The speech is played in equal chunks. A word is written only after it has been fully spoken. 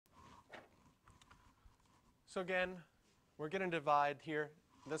So again, we're going to divide here.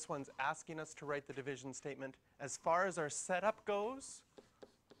 This one's asking us to write the division statement. As far as our setup goes,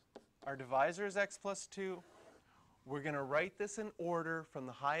 our divisor is x plus 2. We're going to write this in order from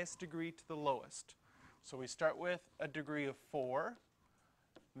the highest degree to the lowest. So we start with a degree of 4,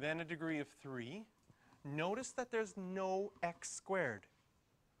 then a degree of 3. Notice that there's no x squared.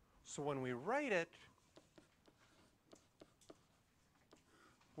 So when we write it,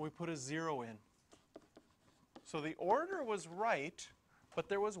 we put a 0 in. So the order was right, but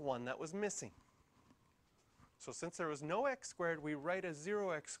there was one that was missing. So since there was no x squared, we write a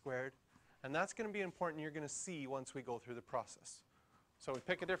 0x squared, and that's going to be important. You're going to see once we go through the process. So we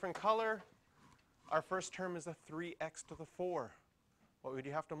pick a different color. Our first term is a 3x to the 4. What would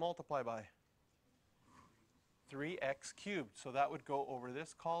you have to multiply by? 3x cubed. So that would go over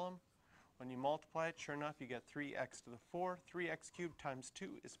this column. When you multiply it, sure enough, you get 3x to the 4. 3x cubed times 2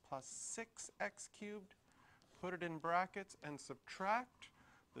 is plus 6x cubed. Put it in brackets and subtract.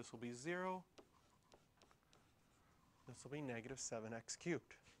 This will be 0. This will be negative 7x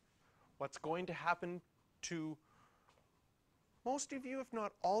cubed. What's going to happen to most of you, if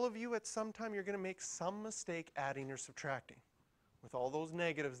not all of you, at some time you're going to make some mistake adding or subtracting. With all those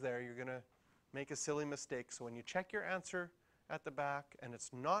negatives there, you're going to make a silly mistake. So when you check your answer at the back and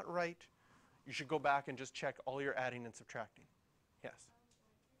it's not right, you should go back and just check all your adding and subtracting. Yes?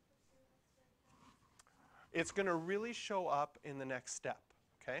 It's going to really show up in the next step.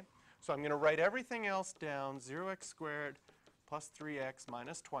 Okay? So I'm going to write everything else down, 0x squared plus 3x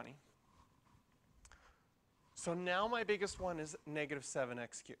minus 20. So now my biggest one is negative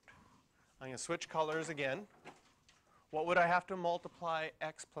 7x cubed. I'm going to switch colors again. What would I have to multiply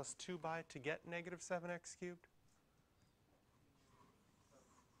x plus 2 by to get negative 7x cubed?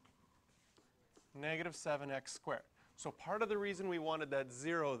 Negative 7x squared. So part of the reason we wanted that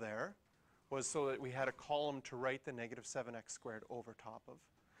 0 there was so that we had a column to write the negative 7x squared over top of.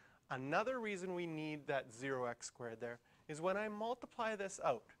 Another reason we need that 0x squared there is when I multiply this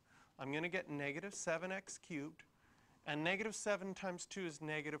out, I'm going to get negative 7x cubed, and negative 7 times 2 is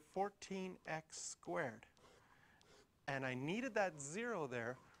negative 14x squared. And I needed that 0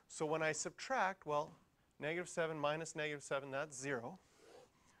 there, so when I subtract, well, negative 7 minus negative 7, that's 0.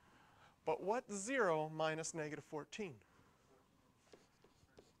 But what's 0 minus negative 14?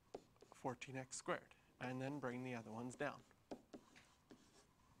 14x squared. And then bring the other ones down.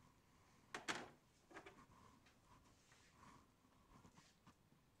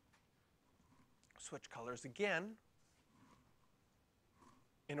 Switch colors again.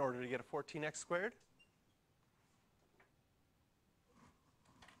 In order to get a 14x squared,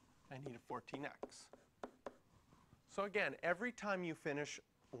 I need a 14x. So again, every time you finish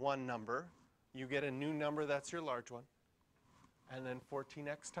one number, you get a new number that's your large one. And then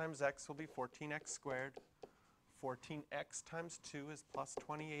 14x times x will be 14x squared. 14x times 2 is plus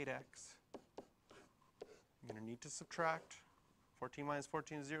 28x. I'm going to need to subtract. 14 minus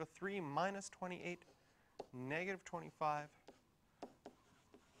 14 is 0. 3 minus 28, negative 25.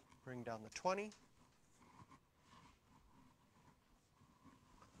 Bring down the 20.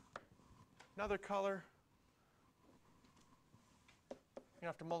 Another color. You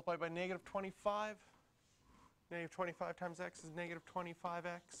have to multiply by negative 25. Negative 25 times x is negative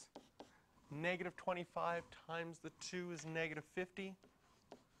 25x. Negative 25 times the 2 is negative 50.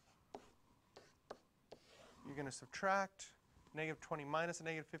 You're going to subtract. Negative 20 minus a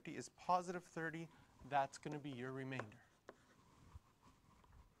negative 50 is positive 30. That's going to be your remainder.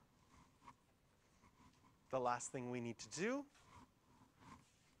 The last thing we need to do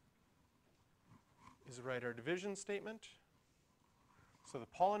is write our division statement. So the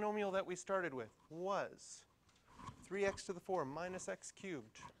polynomial that we started with was 3x to the 4 minus x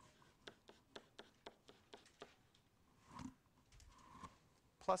cubed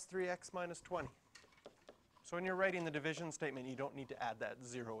plus 3x minus 20. So when you're writing the division statement, you don't need to add that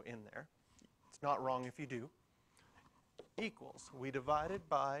 0 in there. It's not wrong if you do. Equals, we divided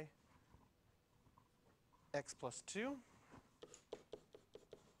by x plus 2.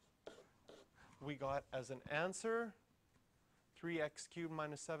 We got as an answer 3x cubed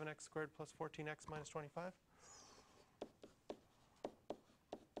minus 7x squared plus 14x minus 25.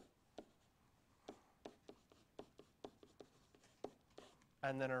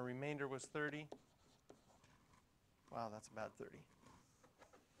 And then our remainder was 30. Wow, that's a bad 30.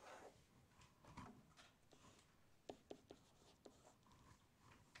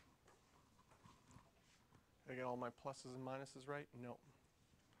 Did I get all my pluses and minuses right? No.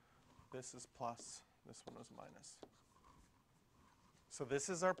 This is plus. This one was minus. So this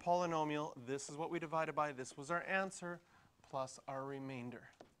is our polynomial. This is what we divided by. This was our answer plus our remainder.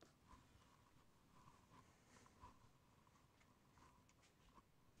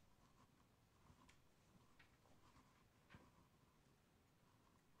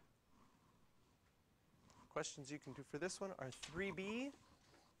 questions you can do for this one are 3b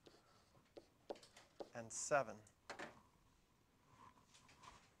and 7.